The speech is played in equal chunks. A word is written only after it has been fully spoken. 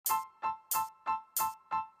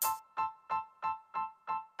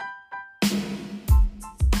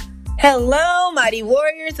Hello, mighty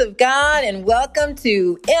warriors of God, and welcome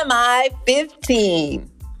to MI 15.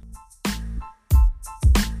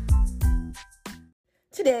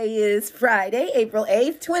 Today is Friday, April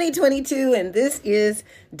 8th, 2022, and this is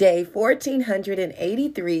day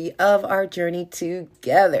 1483 of our journey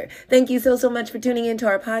together. Thank you so much for tuning into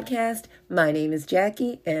our podcast. My name is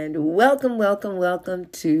Jackie, and welcome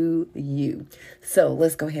to you. So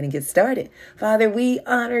let's go ahead and get started. Father, we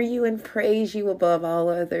honor you and praise you above all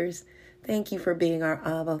others. Thank you for being our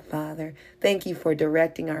Abba, Father. Thank you for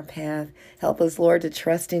directing our path. Help us, Lord, to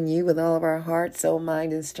trust in you with all of our heart, soul,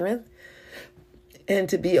 mind, and strength, and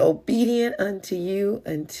to be obedient unto you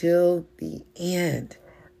until the end,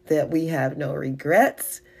 that we have no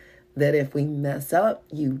regrets, that if we mess up,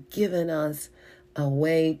 you've given us a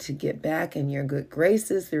way to get back in your good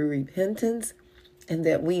graces through repentance, and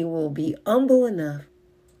that we will be humble enough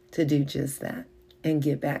to do just that and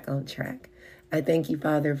get back on track. I thank you,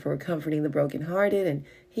 Father, for comforting the brokenhearted and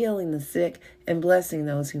healing the sick and blessing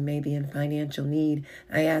those who may be in financial need.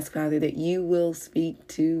 I ask, Father, that you will speak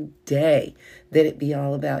today, that it be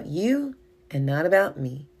all about you and not about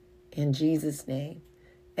me. In Jesus' name,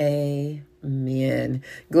 amen.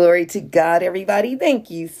 Glory to God, everybody. Thank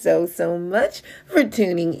you so much for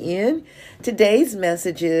tuning in. Today's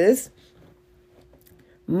message is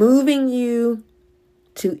moving you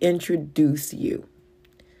to introduce you.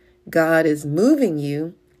 God is moving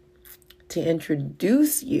you to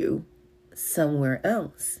introduce you somewhere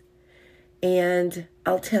else. And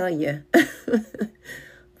I'll tell you,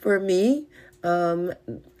 for me, I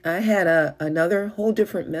had another whole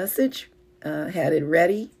different message, had it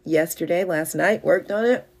ready last night, worked on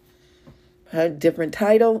it, had a different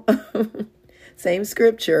title, same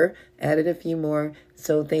scripture, added a few more.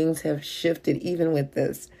 So things have shifted even with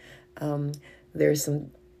this. There's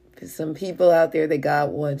some people out there that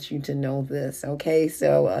God wants you to know this. Okay.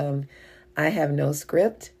 So, I have no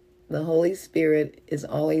script. The Holy Spirit is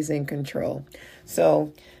always in control.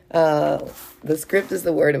 So, the script is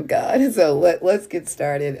the word of God. So let's get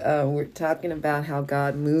started. We're talking about how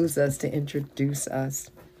God moves us to introduce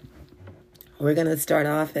us. We're going to start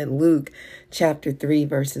off at Luke chapter 3,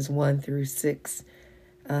 verses 1 through 6.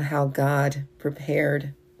 How God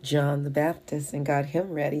prepared John the Baptist and got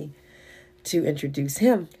him ready to introduce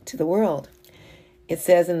him to the world. It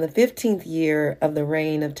says, in the 15th year of the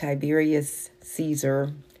reign of Tiberius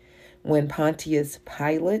Caesar, when Pontius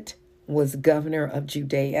Pilate was governor of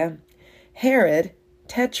Judea, Herod,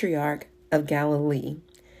 tetrarch of Galilee,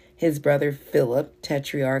 his brother Philip,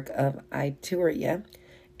 tetrarch of Iturea,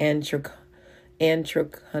 and Trachonitis,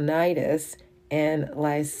 and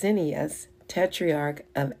Lysanias, tetrarch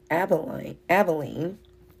of Abilene,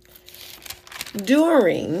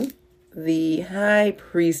 during the high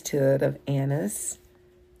priesthood of Annas,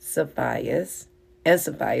 Sapphira,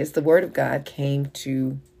 the word of God came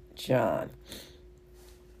to John.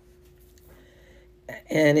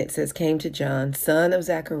 And it says, came to John, son of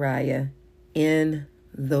Zechariah, in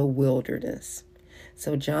the wilderness.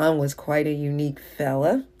 So John was quite a unique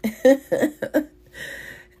fella.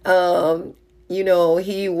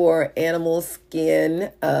 He wore animal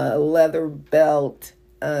skin, leather belt.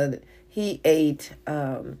 He ate,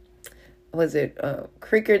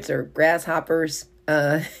 crickets or grasshoppers?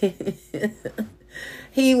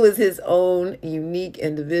 He was his own unique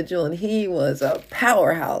individual, and he was a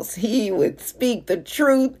powerhouse. He would speak the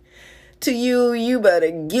truth to you. You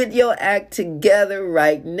better get your act together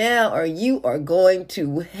right now, or you are going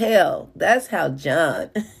to hell. That's how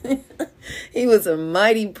John, he was a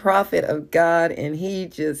mighty prophet of God, and he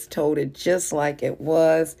just told it just like it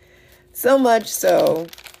was. So much so,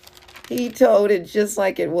 he told it just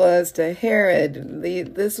like it was to Herod.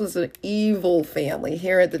 This was an evil family.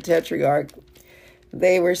 Herod the Tetrarch.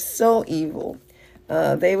 They were so evil.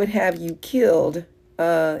 They would have you killed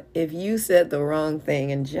if you said the wrong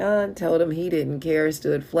thing. And John told him he didn't care,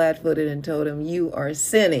 stood flat-footed and told him, you are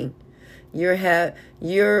sinning. You're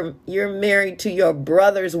married to your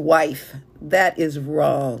brother's wife. That is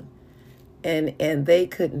wrong. And they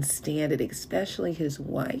couldn't stand it, especially his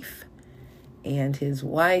wife. And his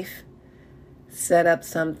wife set up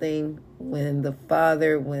something when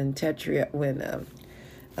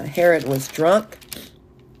Herod was drunk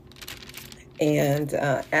and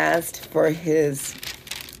asked for his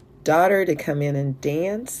daughter to come in and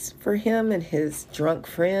dance for him and his drunk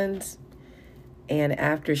friends. And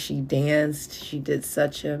after she danced, she did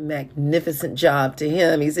such a magnificent job to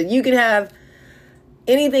him. He said, you can have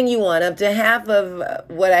anything you want, up to half of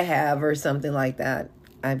what I have or something like that.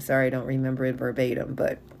 I'm sorry, I don't remember it verbatim,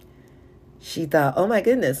 but she thought, oh my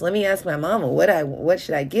goodness, let me ask my mama, what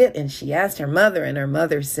should I get? And she asked her mother, and her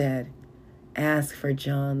mother said, ask for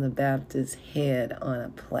John the Baptist's head on a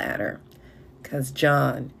platter. Because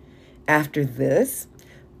John, after this,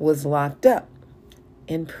 was locked up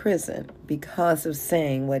in prison because of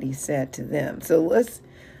saying what he said to them. So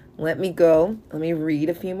let me read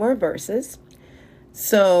a few more verses.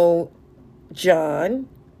 So John,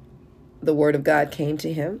 the word of God came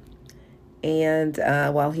to him, and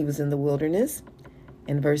while he was in the wilderness,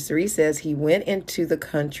 and verse 3 says, he went into the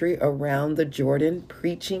country around the Jordan,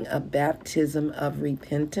 preaching a baptism of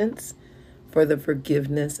repentance for the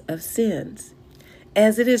forgiveness of sins.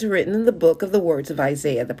 As it is written in the book of the words of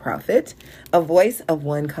Isaiah the prophet, a voice of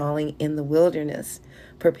one calling in the wilderness,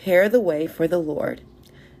 prepare the way for the Lord,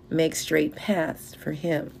 make straight paths for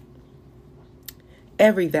him.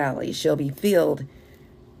 Every valley shall be filled,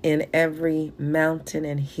 in every mountain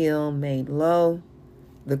and hill made low.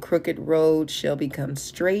 The crooked road shall become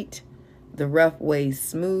straight, the rough way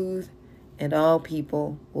smooth, and all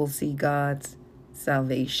people will see God's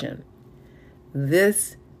salvation.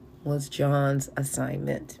 This was John's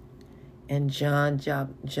assignment, and John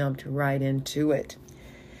jumped right into it.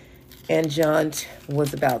 And John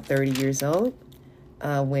was about 30 years old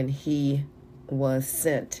when he was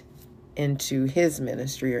sent into his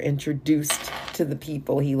ministry, or introduced to the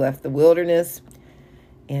people. He left the wilderness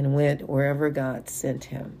and went wherever God sent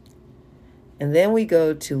him. And then we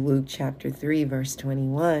go to Luke chapter 3, verse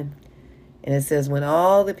 21, and it says, when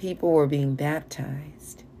all the people were being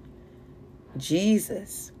baptized,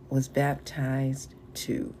 Jesus was baptized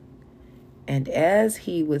too. And as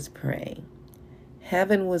he was praying,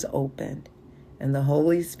 heaven was opened, and the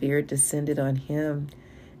Holy Spirit descended on him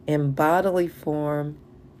in bodily form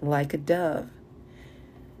like a dove.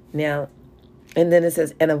 Now, and then it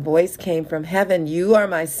says, and a voice came from heaven, you are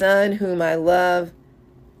my son, whom I love.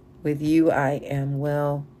 With you I am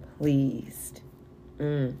well pleased.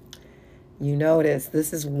 You notice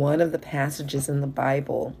this is one of the passages in the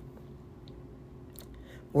Bible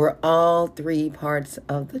where all three parts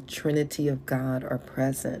of the Trinity of God are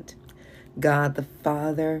present. God the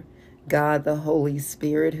Father, God the Holy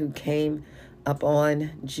Spirit, who came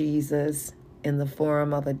upon Jesus in the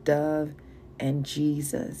form of a dove, and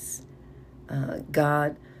Jesus.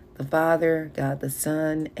 God the Father, God the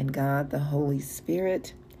Son, and God the Holy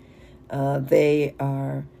Spirit. They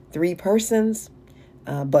are three persons,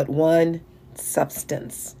 but one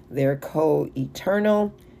substance. They're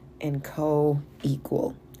co-eternal and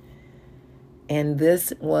co-equal. And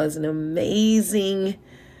this was an amazing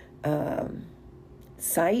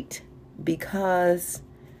sight, because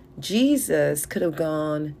Jesus could have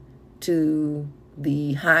gone to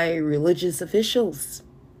the high religious officials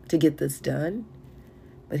to get this done,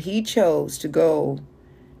 but he chose to go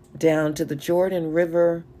down to the Jordan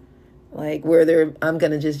River, like where I'm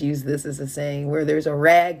going to just use this as a saying, where there's a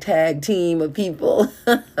ragtag team of people,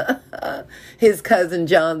 his cousin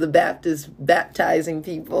John the Baptist baptizing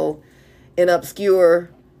people in obscure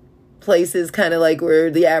places, kind of like where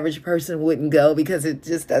the average person wouldn't go because it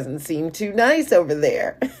just doesn't seem too nice over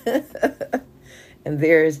there. And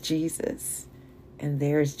there's Jesus, and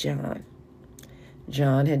there's John.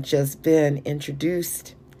 John had just been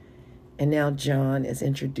introduced, and now John is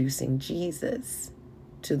introducing Jesus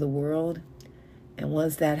to the world. And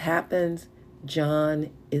once that happens,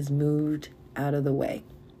 John is moved out of the way.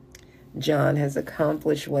 John has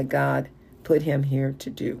accomplished what God put him here to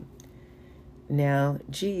do. Now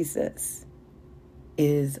Jesus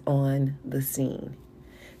is on the scene.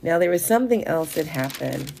 Now there was something else that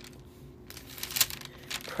happened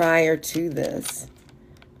prior to this,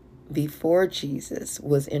 before Jesus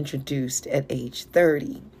was introduced at age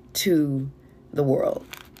 30 to the world.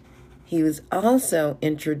 He was also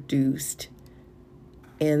introduced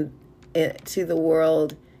to the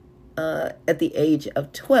world at the age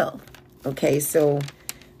of 12. Okay, so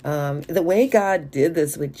the way God did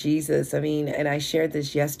this with Jesus, and I shared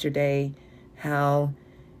this yesterday, how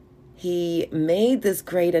he made this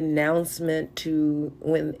great announcement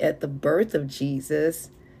at the birth of Jesus,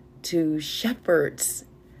 to shepherds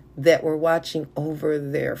that were watching over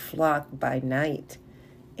their flock by night.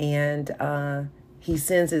 And he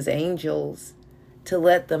sends his angels to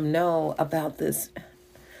let them know about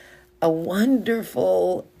a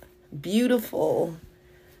wonderful, beautiful,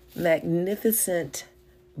 magnificent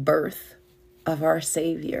birth of our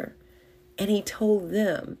Savior. And he told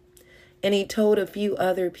them, and he told a few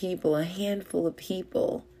other people, a handful of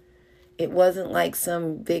people. It wasn't like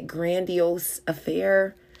some big grandiose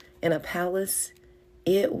affair in a palace.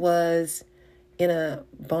 It was in a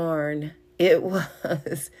barn. It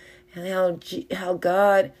was how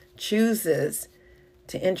God chooses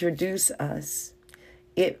to introduce us.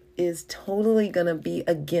 it is totally going to be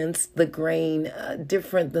against the grain,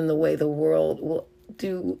 different than the way the world will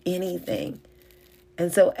do anything.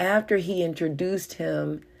 And so after he introduced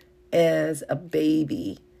him as a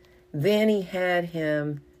baby, then he had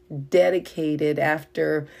him dedicated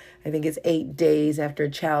after, I think it's 8 days after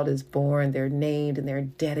a child is born, they're named and they're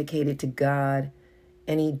dedicated to God.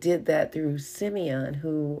 And he did that through Simeon,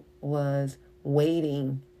 who was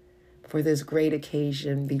waiting for this great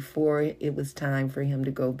occasion before it was time for him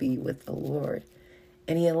to go be with the Lord.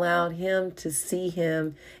 And he allowed him to see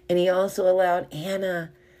him. And he also allowed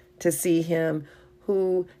Anna to see him,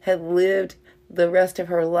 who had lived the rest of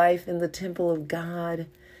her life in the temple of God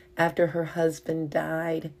after her husband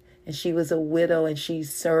died. And she was a widow, and she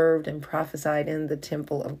served and prophesied in the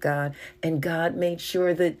temple of God. And God made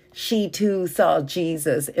sure that she too saw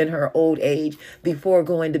Jesus in her old age before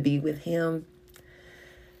going to be with him.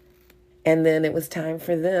 And then it was time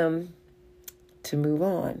for them to move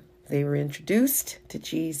on. They were introduced to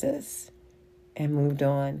Jesus and moved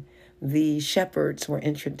on. The shepherds were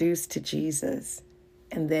introduced to Jesus,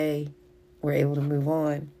 and they were able to move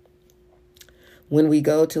on. When we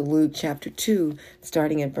go to Luke chapter 2,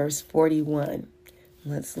 starting at verse 41,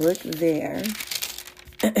 let's look there.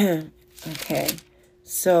 Okay,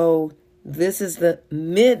 so this is the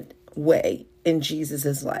midway in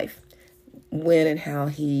Jesus's life, when and how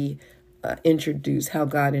he how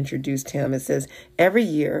God introduced him. It says, every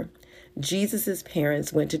year, Jesus'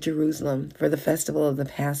 parents went to Jerusalem for the festival of the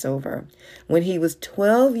Passover. When he was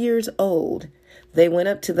 12 years old, they went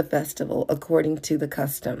up to the festival according to the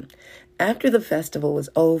custom. After the festival was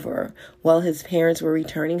over, while his parents were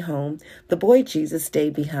returning home, the boy Jesus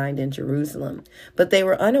stayed behind in Jerusalem, but they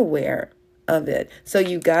were unaware of it. So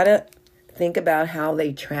you got to think about how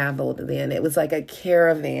they traveled then. It was like a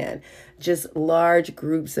caravan, just large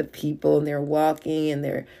groups of people, and they're walking and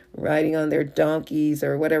they're riding on their donkeys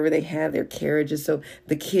or whatever they had, their carriages. So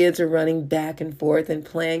the kids are running back and forth and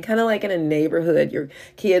playing, kind of like in a neighborhood. Your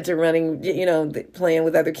kids are running, playing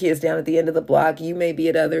with other kids down at the end of the block. You may be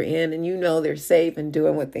at other end, and they're safe and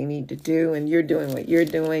doing what they need to do, and you're doing what you're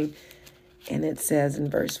doing. And it says in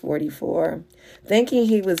verse 44, thinking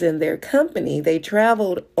he was in their company, they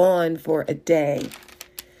traveled on for a day.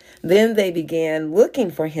 Then they began looking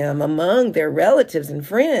for him among their relatives and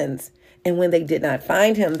friends. And when they did not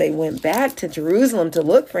find him, they went back to Jerusalem to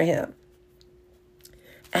look for him.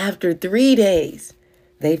 After 3 days,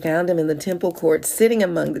 they found him in the temple court, sitting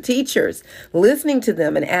among the teachers, listening to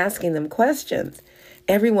them and asking them questions.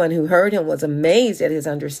 Everyone who heard him was amazed at his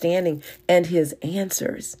understanding and his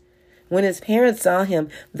answers. When his parents saw him,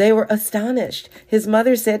 they were astonished. His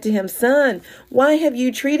mother said to him, "Son, why have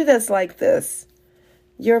you treated us like this?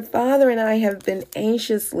 Your father and I have been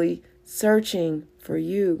anxiously searching for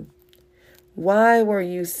you." "Why were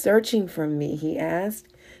you searching for me?" he asked.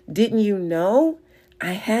 "Didn't you know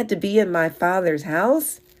I had to be in my father's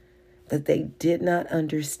house?" But they did not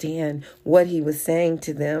understand what he was saying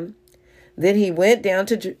to them. Then he went down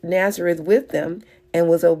to Nazareth with them and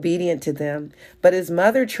was obedient to them. But his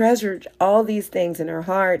mother treasured all these things in her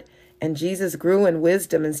heart, and Jesus grew in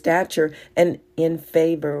wisdom and stature and in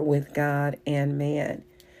favor with God and man.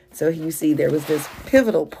 So you see, there was this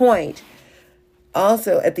pivotal point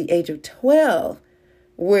also at the age of 12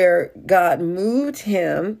 where God moved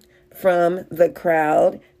him from the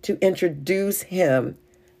crowd to introduce him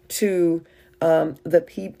to the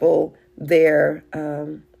people there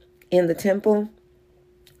in the temple.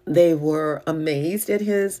 They were amazed at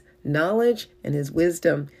his knowledge and his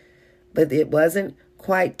wisdom, but it wasn't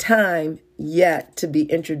quite time yet to be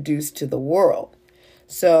introduced to the world.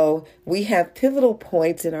 So we have pivotal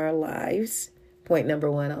points in our lives. Point number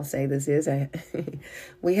one, I'll say this is,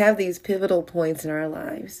 we have these pivotal points in our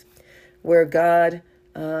lives where God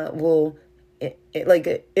will,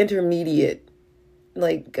 like intermediate,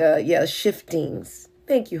 shiftings.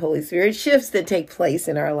 Thank you, Holy Spirit. Shifts that take place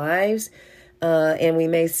in our lives. And we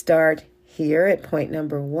may start here at point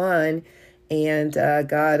number one, and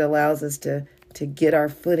God allows us to get our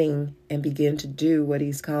footing and begin to do what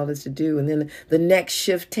he's called us to do. And then the next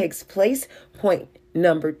shift takes place, point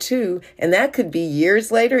number two, and that could be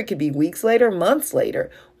years later, it could be weeks later, months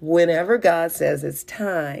later, whenever God says it's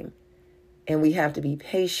time. And we have to be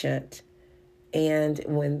patient. And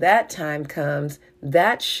when that time comes,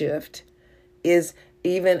 that shift is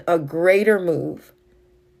even a greater move.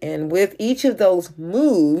 And with each of those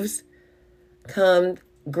moves come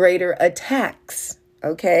greater attacks,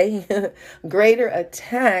 okay? Greater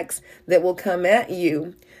attacks that will come at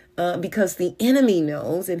you because the enemy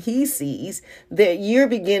knows and he sees that you're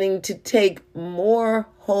beginning to take more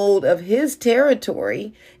hold of his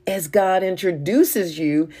territory as God introduces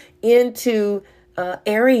you into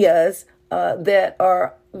areas that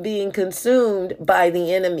are being consumed by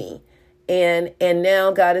the enemy. And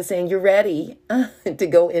now God is saying, you're ready to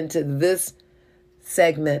go into this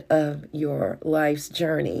segment of your life's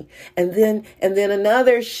journey. And then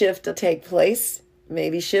another shift will take place,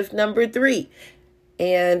 maybe shift number 3.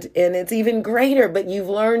 And it's even greater, but you've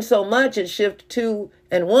learned so much at shift 2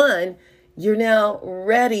 and 1, you're now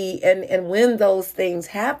ready. And when those things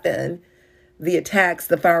happen, the attacks,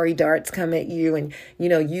 the fiery darts come at you, and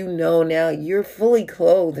you know now you're fully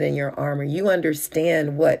clothed in your armor. You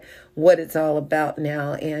understand what it's all about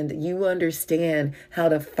now, and you understand how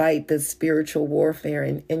to fight the spiritual warfare,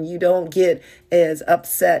 and you don't get as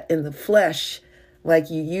upset in the flesh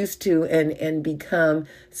like you used to, and become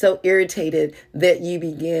so irritated that you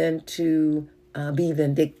begin to be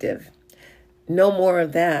vindictive. No more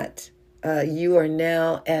of that. You are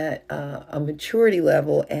now at a maturity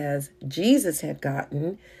level as Jesus had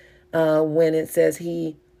gotten when it says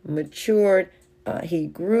he matured, he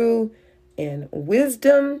grew in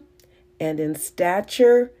wisdom and in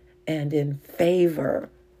stature and in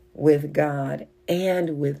favor with God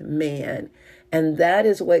and with man. And that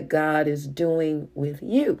is what God is doing with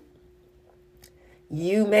you.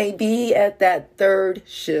 You may be at that 3rd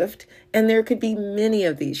shift, and there could be many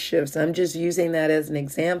of these shifts. I'm just using that as an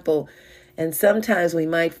example. And sometimes we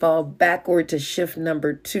might fall backward to shift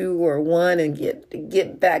number 2 or 1 and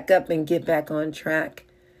get back up and get back on track.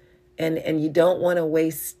 And you don't want to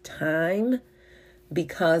waste time,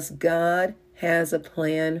 because God has a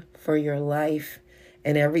plan for your life.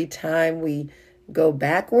 And every time we go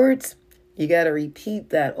backwards, you got to repeat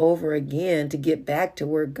that over again to get back to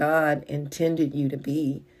where God intended you to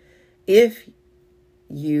be, if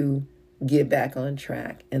you get back on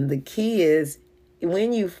track. And the key is,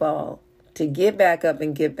 when you fall, to get back up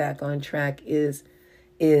and get back on track is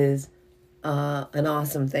an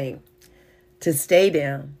awesome thing. To stay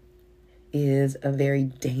down is a very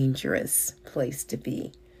dangerous place to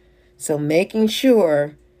be. So making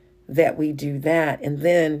sure that we do that. And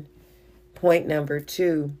then point number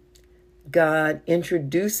 2, God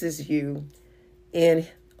introduces you in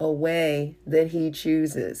a way that he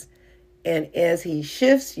chooses. And as he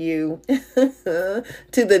shifts you to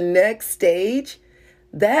the next stage,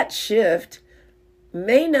 that shift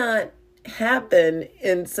may not happen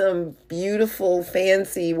in some beautiful,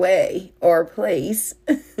 fancy way or place,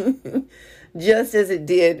 just as it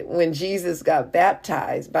did when Jesus got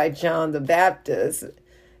baptized by John the Baptist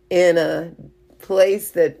in a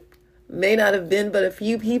place that may not have been but a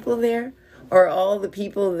few people there, or all the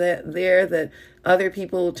people that other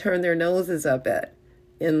people turn their noses up at.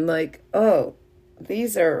 And like, oh,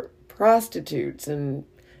 these are prostitutes and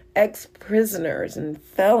ex-prisoners and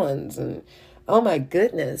felons, and oh my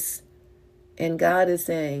goodness. And God is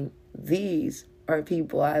saying, these are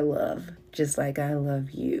people I love, just like I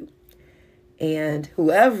love you. And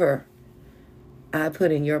whoever I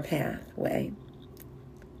put in your pathway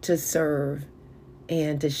to serve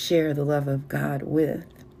and to share the love of God with,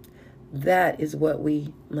 that is what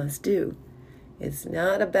we must do. It's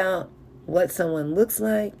not about what someone looks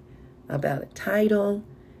like, about a title.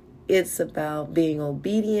 It's about being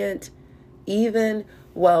obedient, even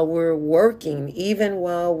while we're working, even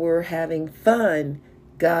while we're having fun.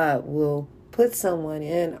 God will put someone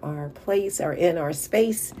in our place or in our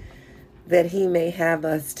space that he may have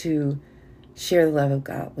us to share the love of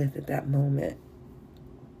God with at that moment.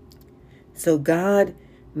 So God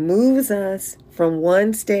moves us from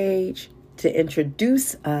one stage to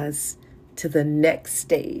introduce us to the next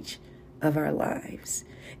stage of our lives.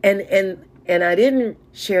 And I didn't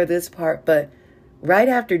share this part, but right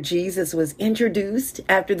after Jesus was introduced,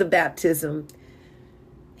 after the baptism,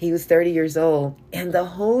 he was 30 years old, and the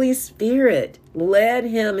Holy Spirit led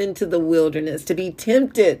him into the wilderness to be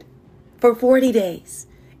tempted for 40 days.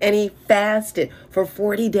 And he fasted for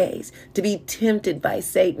 40 days to be tempted by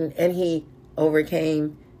Satan, and he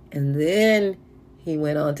overcame. And then he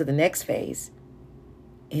went on to the next phase,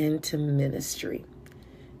 into ministry.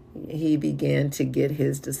 He began to get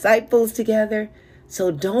his disciples together.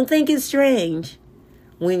 So don't think it's strange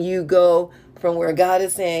when you go from where God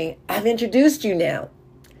is saying, I've introduced you now,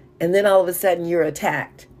 and then all of a sudden you're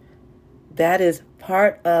attacked. That is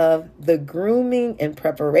part of the grooming and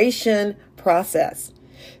preparation process.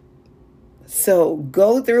 So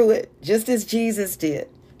go through it just as Jesus did,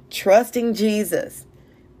 trusting Jesus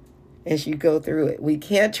as you go through it. We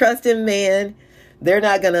can't trust in man. They're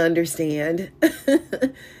not going to understand.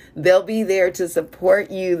 They'll be there to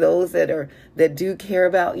support you. Those that do care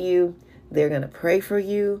about you, they're going to pray for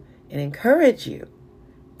you and encourage you.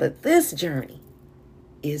 But this journey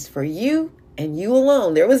is for you and you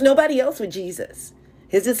alone. There was nobody else with Jesus.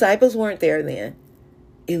 His disciples weren't there then.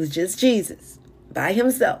 It was just Jesus by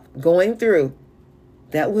himself going through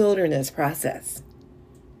that wilderness process.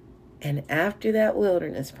 And after that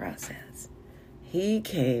wilderness process, he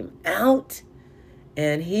came out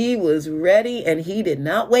and he was ready and he did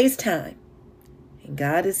not waste time. And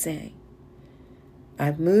God is saying,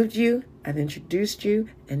 I've moved you, I've introduced you,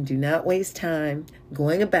 and do not waste time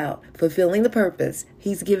going about fulfilling the purpose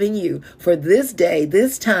he's giving you for this day,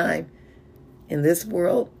 this time, in this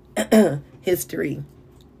world history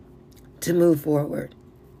to move forward.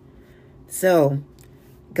 So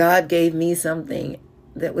God gave me something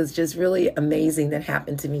that was just really amazing that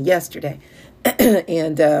happened to me yesterday.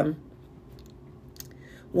 And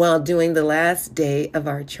while doing the last day of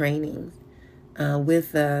our training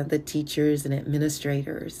with the teachers and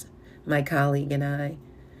administrators, my colleague and I,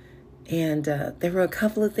 and there were a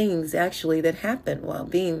couple of things actually that happened while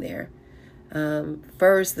being there.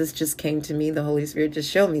 First, this just came to me, the Holy Spirit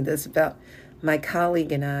just showed me this about my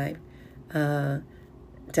colleague and I.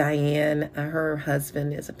 Diane, her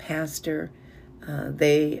husband is a pastor.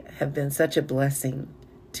 They have been such a blessing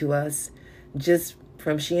to us just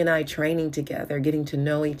from she and I training together, getting to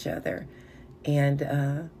know each other.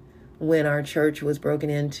 And when our church was broken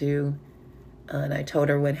into, and I told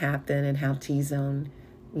her what happened and how T-Zone,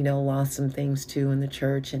 lost some things too in the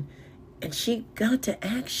church. And she got to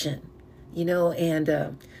action,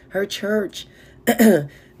 and her church,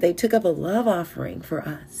 they took up a love offering for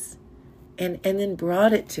us and then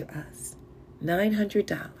brought it to us,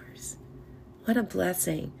 $900. What a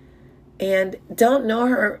blessing. And don't know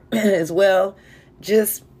her as well,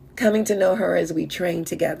 just coming to know her as we train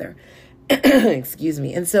together. Excuse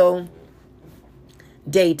me. And so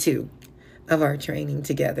day 2 of our training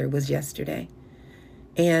together was yesterday.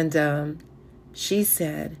 And she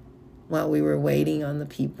said, while we were waiting on the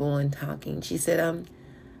people and talking, she said,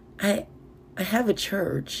 I have a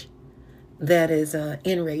church that is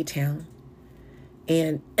in Raytown.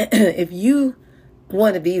 And if you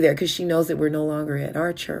want to be there, because she knows that we're no longer at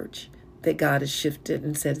our church, that God has shifted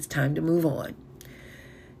and said it's time to move on.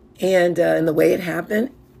 And the way it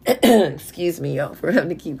happened, excuse me, y'all, for having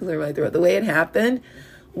to keep clearing my throat. The way it happened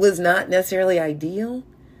was not necessarily ideal,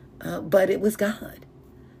 but it was God.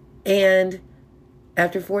 And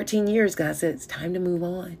after 14 years, God said, it's time to move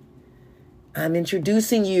on. I'm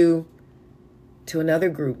introducing you to another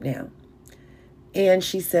group now. And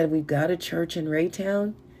she said, we've got a church in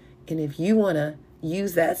Raytown. And if you want to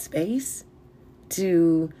use that space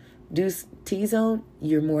to do T-Zone,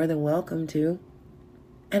 you're more than welcome to.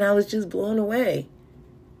 And I was just blown away.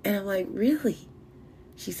 And I'm like, really?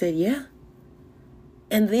 She said, yeah.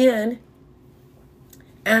 And then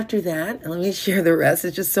after that, and let me share the rest,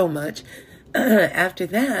 it's just so much. After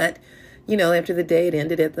that, after the day, it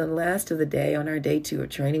ended at the last of the day on our day 2 of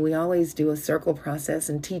training. We always do a circle process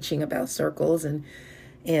and teaching about circles and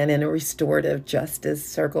in a restorative justice,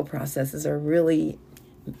 circle processes are really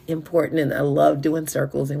important. And I love doing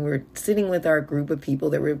circles. And we're sitting with our group of people.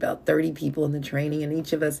 There were about 30 people in the training, and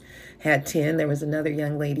each of us had 10. There was another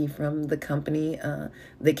young lady from the company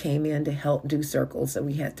that came in to help do circles. So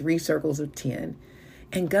we had 3 circles of 10.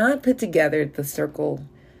 And God put together the circle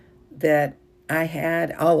that I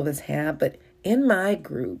had, all of us had, but in my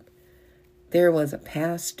group, there was a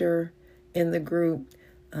pastor in the group.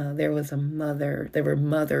 There was a mother. There were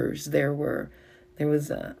mothers. There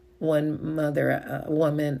was one mother, a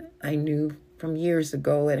woman I knew from years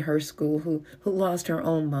ago at her school who lost her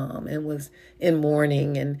own mom and was in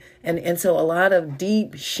mourning. And so a lot of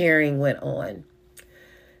deep sharing went on.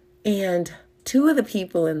 And 2 of the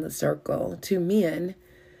people in the circle, 2 men,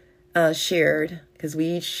 shared, because we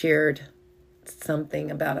each shared something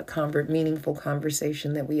about a meaningful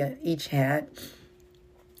conversation that we each had.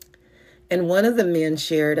 And one of the men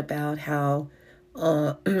shared about how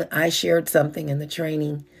I shared something in the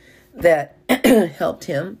training that helped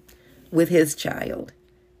him with his child.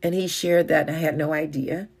 And he shared that, and I had no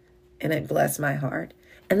idea, and it blessed my heart.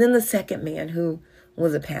 And then the second man, who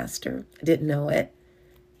was a pastor, didn't know it,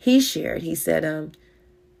 he shared, he said,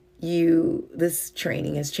 this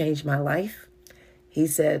training has changed my life. He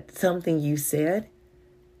said, something you said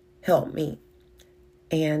helped me.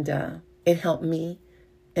 And it helped me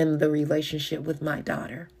in the relationship with my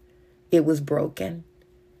daughter. It was broken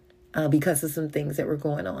because of some things that were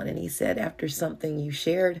going on. And he said, after something you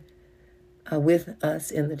shared with us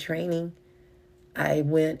in the training, I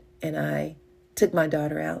went and I took my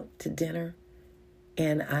daughter out to dinner.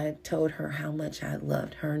 And I told her how much I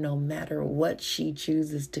loved her no matter what she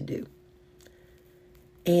chooses to do.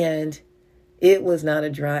 And it was not a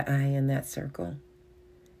dry eye in that circle.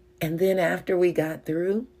 And then after we got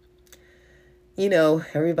through,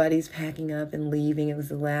 everybody's packing up and leaving. It was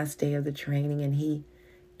the last day of the training. And he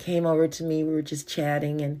came over to me. We were just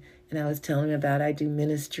chatting, and I was telling him about I do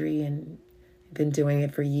ministry and I've been doing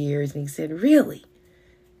it for years. And he said, really?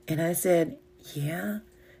 And I said, yeah.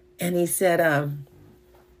 And he said,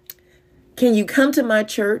 can you come to my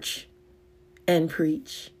church and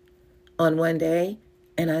preach on one day?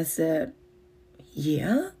 And I said,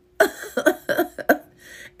 yeah.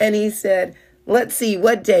 And he said, let's see,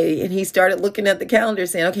 what day? And he started looking at the calendar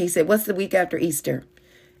saying, okay, he said, what's the week after Easter?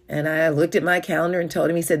 And I looked at my calendar and told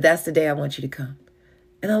him, he said, that's the day I want you to come.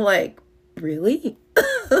 And I'm like, really?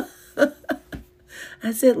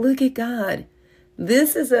 I said, look at God.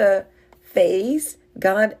 This is a phase.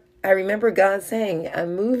 God, I remember God saying,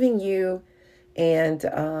 I'm moving you and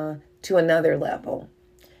to another level.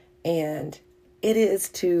 And it is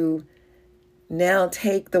to now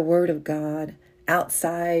take the word of God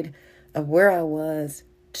outside of where I was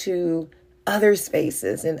to other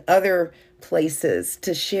spaces and other places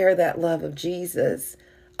to share that love of Jesus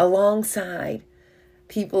alongside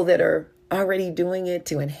people that are already doing it,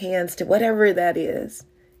 to enhance, to whatever that is.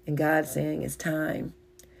 And God's saying it's time.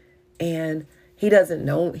 And he doesn't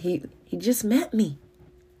know, he just met me.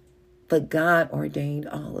 But God ordained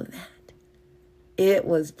all of that. It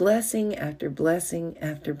was blessing after blessing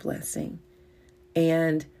after blessing.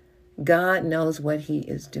 And God knows what he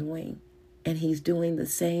is doing. And he's doing the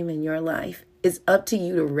same in your life. It's up to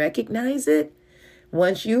you to recognize it.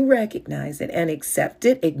 Once you recognize it and accept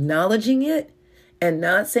it, acknowledging it, and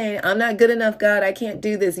not saying, I'm not good enough, God, I can't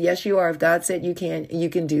do this. Yes, you are. If God said you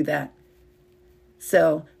can do that.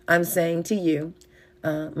 So I'm saying to you,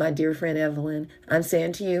 my dear friend Evelyn, I'm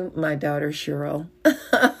saying to you, my daughter Cheryl,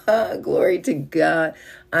 glory to God.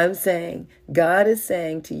 I'm saying, God is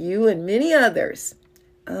saying to you and many others,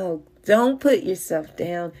 oh, don't put yourself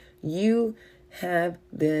down. You have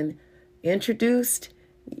been introduced.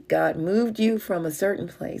 God moved you from a certain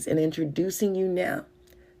place and introducing you now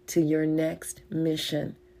to your next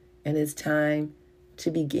mission. And it's time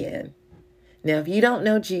to begin. Now, if you don't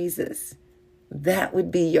know Jesus, that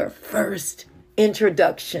would be your first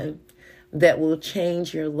introduction that will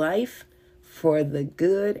change your life for the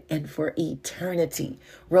good and for eternity.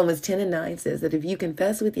 Romans 10:9 says that if you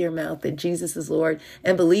confess with your mouth that Jesus is Lord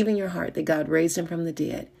and believe in your heart that God raised him from the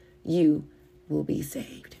dead, you will be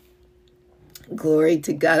saved. Glory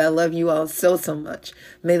to God. I love you all so much.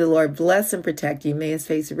 May the Lord bless and protect you. May his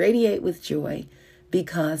face radiate with joy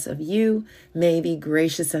because of you. May he be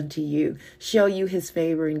gracious unto you, show you his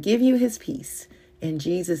favor, and give you his peace. In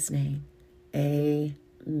Jesus' name,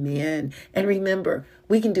 amen. And remember,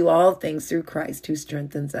 we can do all things through Christ who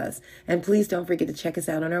strengthens us. And please don't forget to check us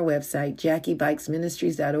out on our website,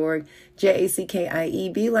 JackieBikesMinistries.org,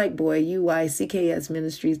 JACKIE, like boy, UYCKS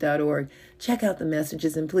Ministries.org. Check out the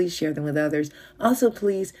messages and please share them with others. Also,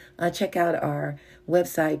 please check out our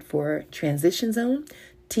website for Transition Zone,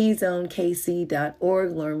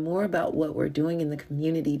 tzonekc.org. Learn more about what we're doing in the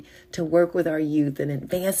community to work with our youth and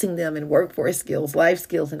advancing them in workforce skills, life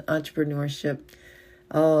skills, and entrepreneurship.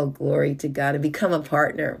 Oh, glory to God, and become a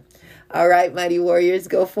partner. All right, mighty warriors,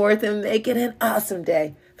 go forth and make it an awesome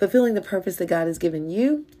day, fulfilling the purpose that God has given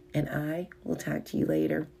you. And I will talk to you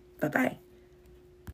later. Bye-bye.